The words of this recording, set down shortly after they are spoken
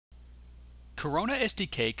Corona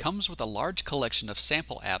SDK comes with a large collection of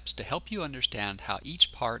sample apps to help you understand how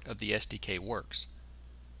each part of the SDK works.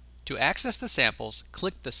 To access the samples,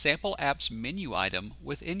 click the Sample Apps menu item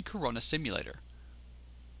within Corona Simulator.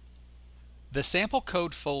 The sample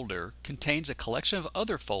code folder contains a collection of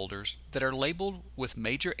other folders that are labeled with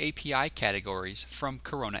major API categories from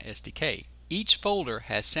Corona SDK. Each folder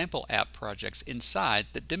has sample app projects inside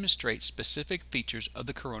that demonstrate specific features of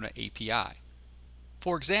the Corona API.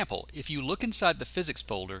 For example, if you look inside the Physics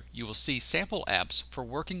folder, you will see sample apps for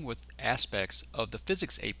working with aspects of the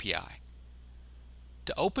Physics API.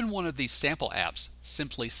 To open one of these sample apps,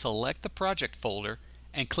 simply select the project folder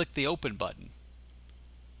and click the Open button.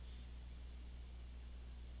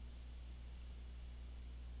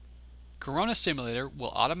 Corona Simulator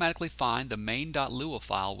will automatically find the main.lua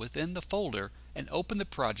file within the folder and open the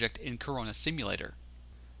project in Corona Simulator.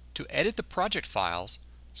 To edit the project files,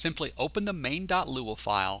 simply open the main.lua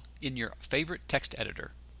file in your favorite text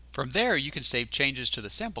editor. From there, you can save changes to the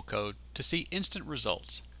sample code to see instant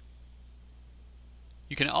results.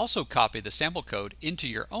 You can also copy the sample code into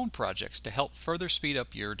your own projects to help further speed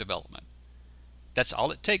up your development. That's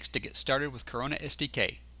all it takes to get started with Corona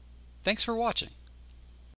SDK. Thanks for watching.